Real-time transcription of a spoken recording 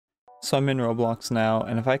So I'm in Roblox now,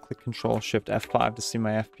 and if I click Control-Shift F5 to see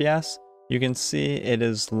my FPS, you can see it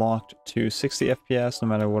is locked to 60 FPS no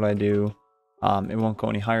matter what I do. It won't go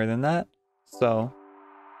any higher than that, so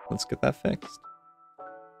let's get that fixed.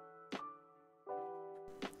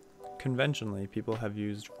 Conventionally, people have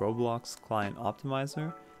used Roblox Client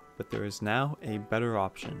Optimizer, but there is now a better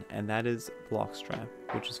option, and that is Bloxstrap,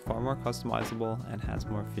 which is far more customizable and has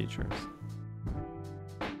more features.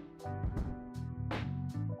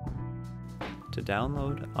 To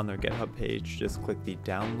download, on their GitHub page, just click the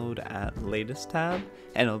Download at Latest tab,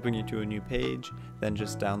 and it'll bring you to a new page. Then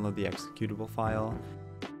just download the executable file.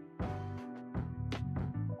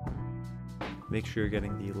 Make sure you're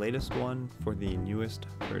getting the latest one for the newest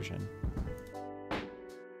version.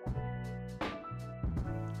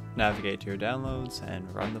 Navigate to your downloads and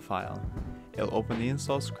run the file. It'll open the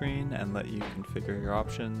install screen and let you configure your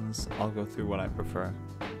options. I'll go through what I prefer.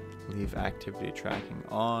 Leave activity tracking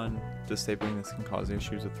on. Disabling this can cause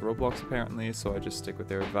issues with Roblox apparently, so I just stick with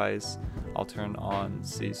their advice. I'll turn on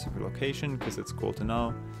see super location because it's cool to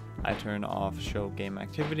know. I turn off show game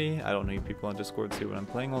activity. I don't need people on Discord to see what I'm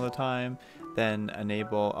playing all the time. Then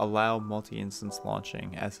enable allow multi-instance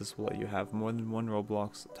launching, as this will let you have more than one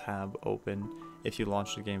Roblox tab open if you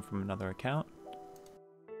launch the game from another account.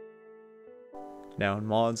 Now in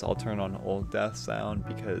mods, I'll turn on old death sound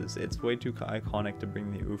because it's way too iconic to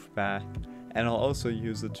bring the oof back, and I'll also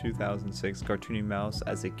use the 2006 cartoony mouse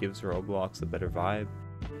as it gives Roblox a better vibe.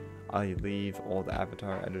 I'll leave old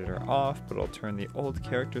avatar editor off, but I'll turn the old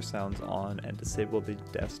character sounds on and disable the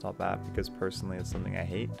desktop app because personally it's something I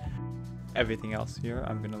hate. Everything else here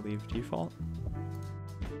I'm going to leave default.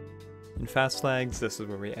 In fast lags, this is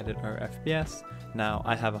where we edit our FPS. Now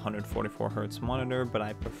I have a 144Hz monitor, but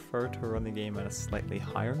I prefer to run the game at a slightly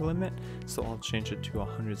higher limit, so I'll change it to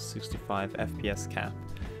 165 FPS cap.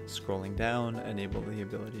 Scrolling down, enable the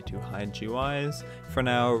ability to hide GUIs. For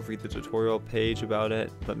now, read the tutorial page about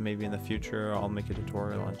it, but maybe in the future I'll make a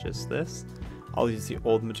tutorial on just this. I'll use the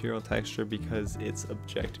old material texture because it's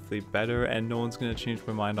objectively better and no one's going to change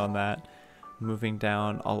my mind on that. Moving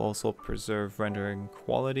down, I'll also preserve rendering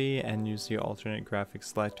quality and use the alternate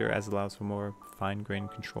graphics selector as it allows for more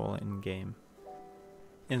fine-grained control in game.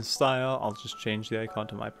 In style, I'll just change the icon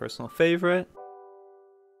to my personal favorite.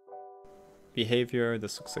 Behavior,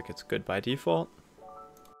 this looks like it's good by default.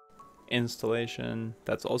 Installation,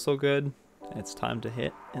 that's also good. It's time to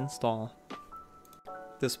hit install.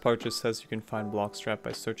 This part just says you can find Bloxstrap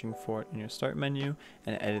by searching for it in your start menu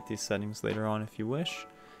and edit these settings later on if you wish.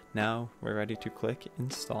 Now we're ready to click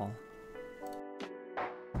install.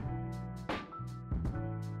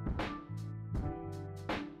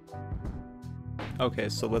 Okay,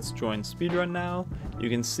 so let's join speedrun now. You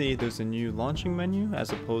can see there's a new launching menu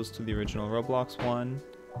as opposed to the original Roblox one.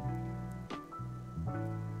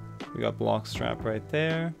 We got Bloxstrap right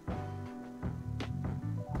there.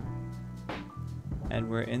 And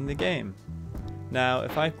we're in the game. Now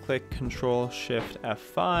if I click Control-Shift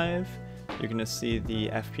F5, you're going to see the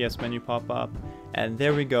FPS menu pop up, and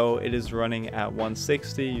there we go, it is running at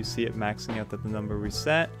 160. You see it maxing out at the number we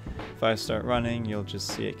set. If I start running, you'll just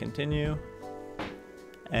see it continue.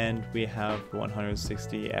 And we have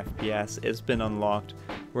 160 FPS. It's been unlocked.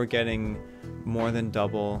 We're getting more than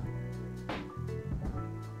double.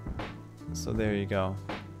 So there you go.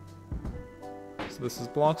 So this is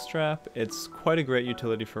Bloxstrap. It's quite a great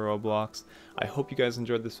utility for Roblox. I hope you guys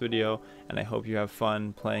enjoyed this video, and I hope you have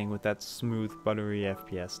fun playing with that smooth, buttery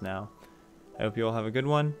FPS now. I hope you all have a good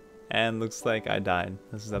one, and looks like I died.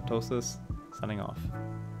 This is Zaptosis, signing off.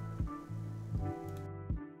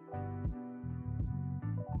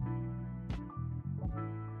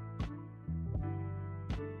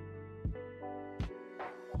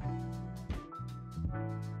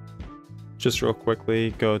 Just real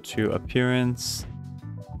quickly, go to Appearance,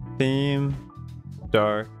 Theme,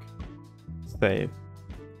 Dark, Save.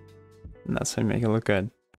 And that's how you make it look good.